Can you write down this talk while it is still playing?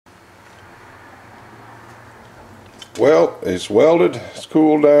Well, it's welded, it's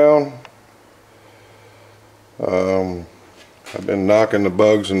cooled down. I've been knocking the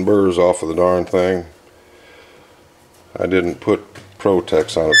bugs and burrs off of the darn thing. I didn't put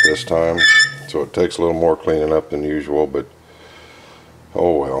Protex on it this time, so it takes a little more cleaning up than usual, but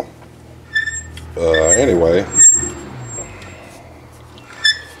oh well. Anyway,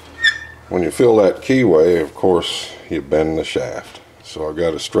 when you fill that keyway, of course, you bend the shaft. So I've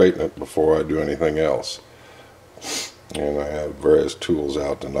got to straighten it before I do anything else. And I have various tools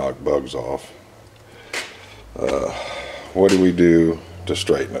out to knock bugs off. What do we do to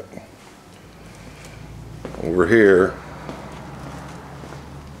straighten it? Over here,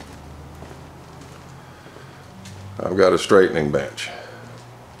 I've got a straightening bench.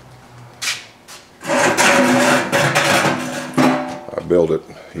 I built it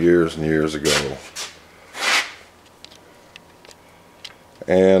years and years ago.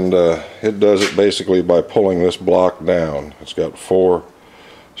 And it does it basically by pulling this block down. It's got 4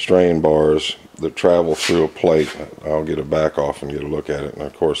 strain bars that travel through a plate. I'll get it back off and get a look at it. And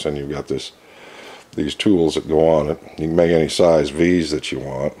of course then you've got these tools that go on it. You can make any size V's that you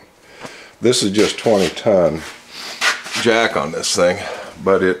want. This is just 20-ton jack on this thing,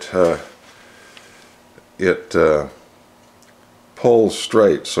 but it pulls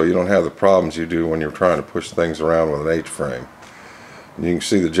straight, so you don't have the problems you do when you're trying to push things around with an H-frame. You can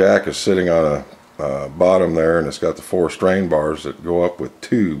see the jack is sitting on a bottom there, and it's got the 4 strain bars that go up with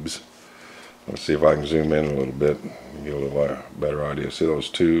tubes. Let's see if I can zoom in a little bit and get a little better idea. See those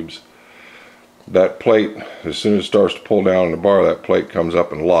tubes? That plate, as soon as it starts to pull down on the bar, that plate comes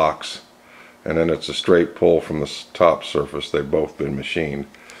up and locks, and then it's a straight pull from the top surface. They've both been machined.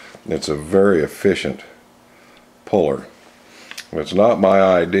 It's a very efficient puller. It's not my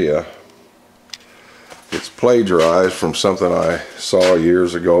idea. It's plagiarized from something I saw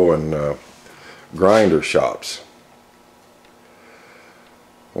years ago in grinder shops,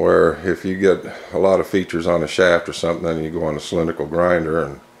 where if you get a lot of features on a shaft or something, then you go on a cylindrical grinder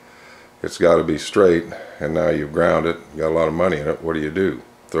and it's got to be straight, and now you've ground it, you got a lot of money in it. What do?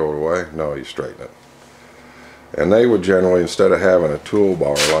 Throw it away? No, you straighten it. And they would generally, instead of having a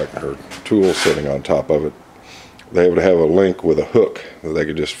toolbar like her tool sitting on top of it, they would have a link with a hook that they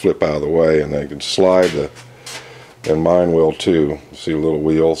could just flip out of the way, and they could slide and mine will too. See the little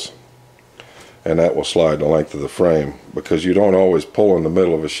wheels? And that will slide the length of the frame, because you don't always pull in the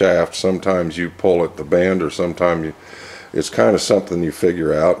middle of a shaft. Sometimes you pull at the bend, or sometimes it's kind of something you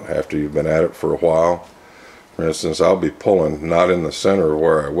figure out after you've been at it for a while. For instance, I'll be pulling not in the center of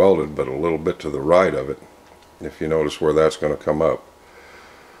where I welded, but a little bit to the right of it, if you notice where that's going to come up.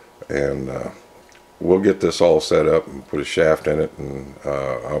 And we'll get this all set up and put a shaft in it, and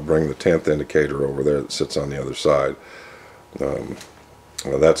I'll bring the 10th indicator over there that sits on the other side.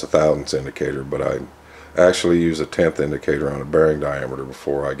 Well, that's a 1/1000th indicator, but I actually use a 10th indicator on a bearing diameter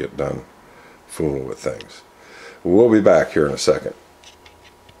before I get done fooling with things. We'll be back here in a second.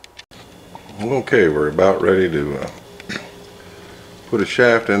 Okay, we're about ready to put a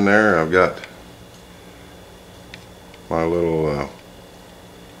shaft in there. I've got my little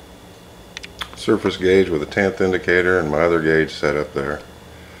surface gauge with a 10th indicator and my other gauge set up there.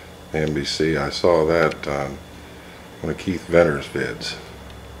 NBC, I saw that on one of Keith Venner's vids.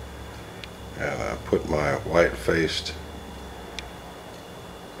 And I put my white-faced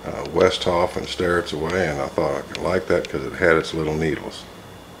Westhoff and Starrett's away, and I thought I liked that because it had its little needles.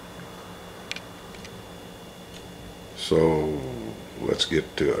 So let's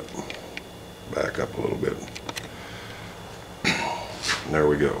get to it. Back up a little bit. And there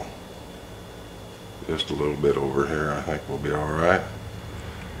we go. Just a little bit over here. I think we'll be alright.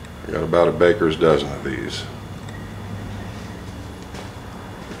 I got about a baker's dozen of these.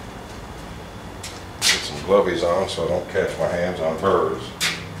 Glovies on so I don't catch my hands on burrs.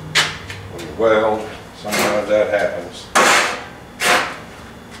 When you weld, sometimes that happens.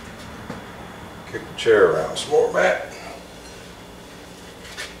 Kick the chair around some more, Matt.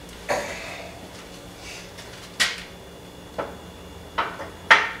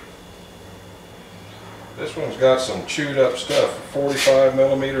 This one's got some chewed up stuff.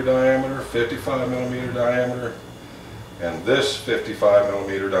 45mm diameter, 55mm diameter, and this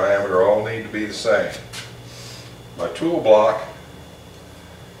 55mm diameter all need to be the same. My tool block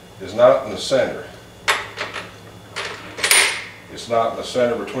is not in the center. It's not in the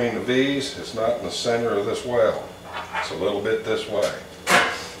center between the V's. It's not in the center of this weld. It's a little bit this way.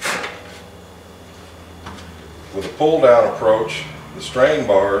 With a pull down approach, the strain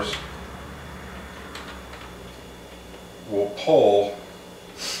bars will pull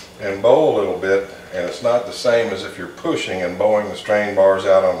and bow a little bit, and it's not the same as if you're pushing and bowing the strain bars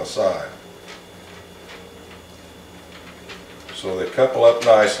out on the side. so they couple up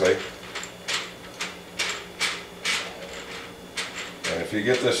nicely. And if you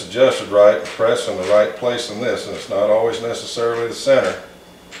get this adjusted right and press in the right place in this, and it's not always necessarily the center,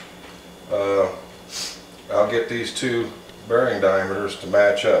 I'll get these two bearing diameters to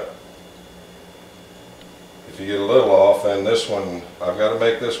match up. If you get a little off, then this one, I've got to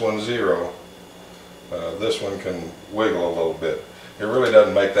make this one 0. This one can wiggle a little bit. It really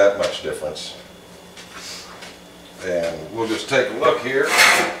doesn't make that much difference. And we'll just take a look here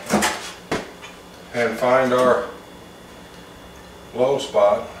and find our low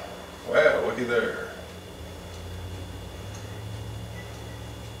spot. Well, looky there.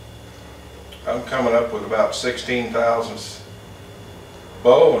 I'm coming up with about 16 thousandths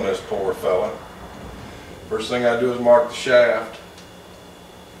bow in this poor fella. First thing I do is mark the shaft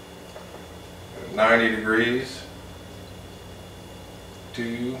at 90 degrees.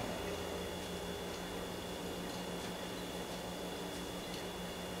 2,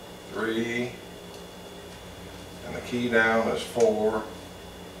 3, and the key down is 4.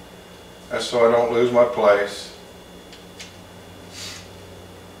 That's so I don't lose my place.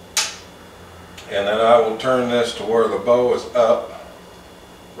 And then I will turn this to where the bow is up.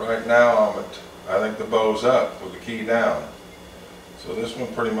 Right now I think the bow's up with the key down. So this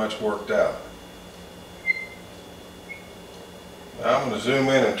one pretty much worked out. Now I'm going to zoom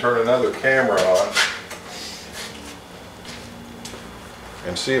in and turn another camera on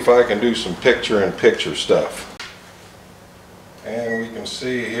and see if I can do some picture-in-picture stuff. And we can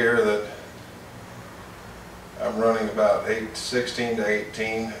see here that I'm running about 16 to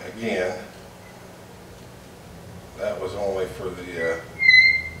 18 again. That was only for the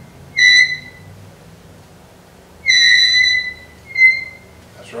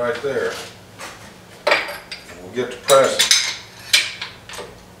that's right there. We'll get to pressing.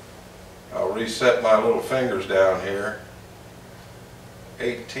 I'll reset my little fingers down here.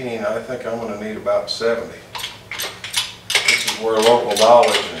 18, I think I'm going to need about 70. This is where local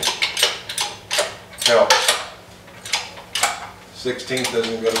knowledge helps. 16th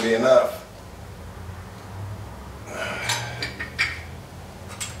isn't going to be enough.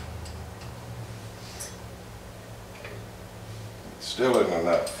 Still isn't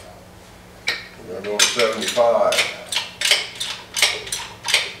enough. We're going to go to 75.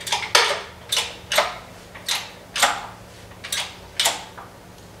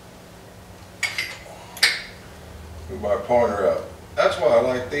 Move my pointer up. That's why I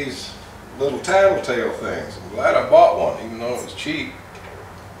like these little tattletale things. I'm glad I bought one, even though it was cheap.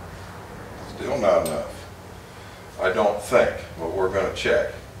 Still not enough. I don't think, but we're going to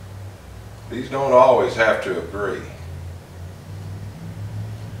check. These don't always have to agree.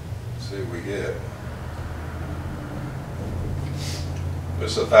 See what we get.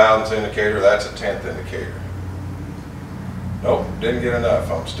 This is a thousandth indicator, that's a tenth indicator. Nope, didn't get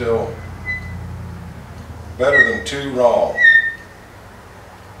enough. I'm still better than 2 wrong.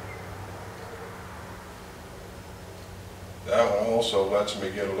 That one also lets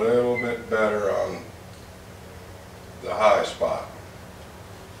me get a little bit better on the high spot.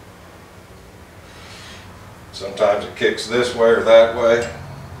 Sometimes it kicks this way or that way.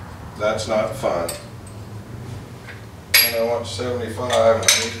 That's not fun. And I want 75 and I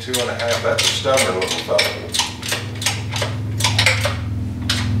need 2.5. That's a stubborn little fellow.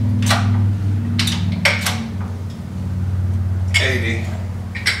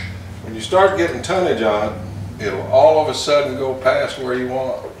 When you start getting tonnage on it, it'll all of a sudden go past where you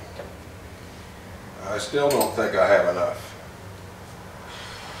want. I still don't think I have enough.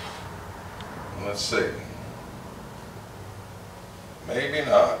 Let's see. Maybe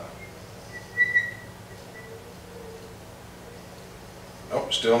not.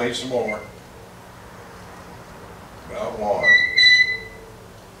 Nope, still need some more. About 1.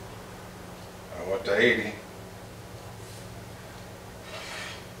 I went to 80.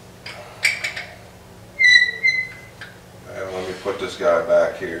 And let me put this guy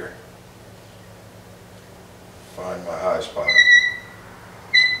back here. Find my high spot.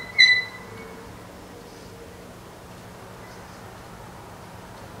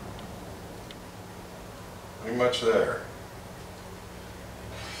 Pretty much there.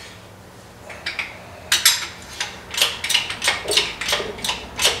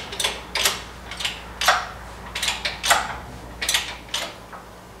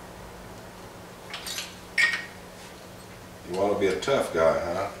 You want to be a tough guy,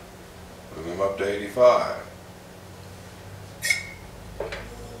 huh? Move him up to 85.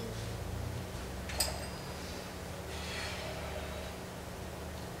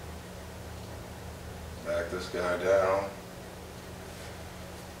 Back this guy down.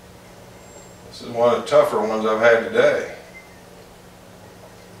 This is one of the tougher ones I've had today.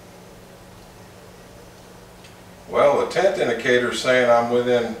 tenth indicator is saying I'm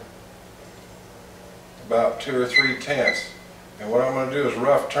within about 2 or 3 tenths. And what I'm going to do is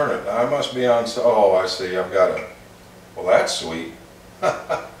rough turn it. Now I must be on, oh I see, I've got a, well that's sweet.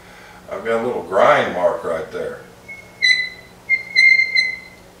 I've got a little grind mark right there.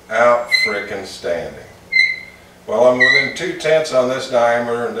 Out frickin' standing. Well, I'm within 2 tenths on this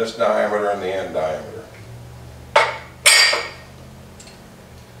diameter and this diameter and the end diameter.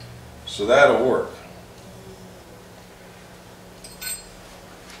 So that'll work.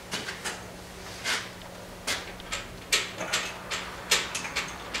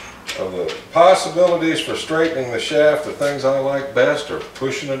 Of the possibilities for straightening the shaft, the things I like best are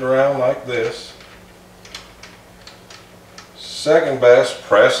pushing it around like this. Second best,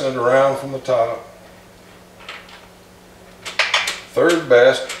 pressing it around from the top. Third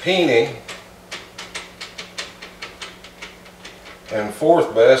best, peening. And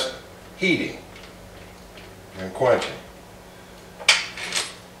fourth best, heating and quenching.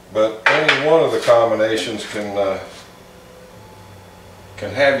 But any one of the combinations can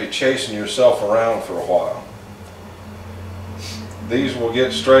have you chasing yourself around for a while. These will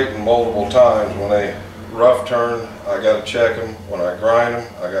get straightened multiple times. When they rough turn, I got to check them. When I grind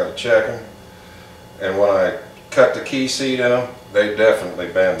them, I got to check them. And when I cut the key seat in them, they definitely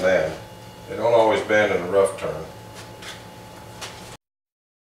bend then. They don't always bend in a rough turn.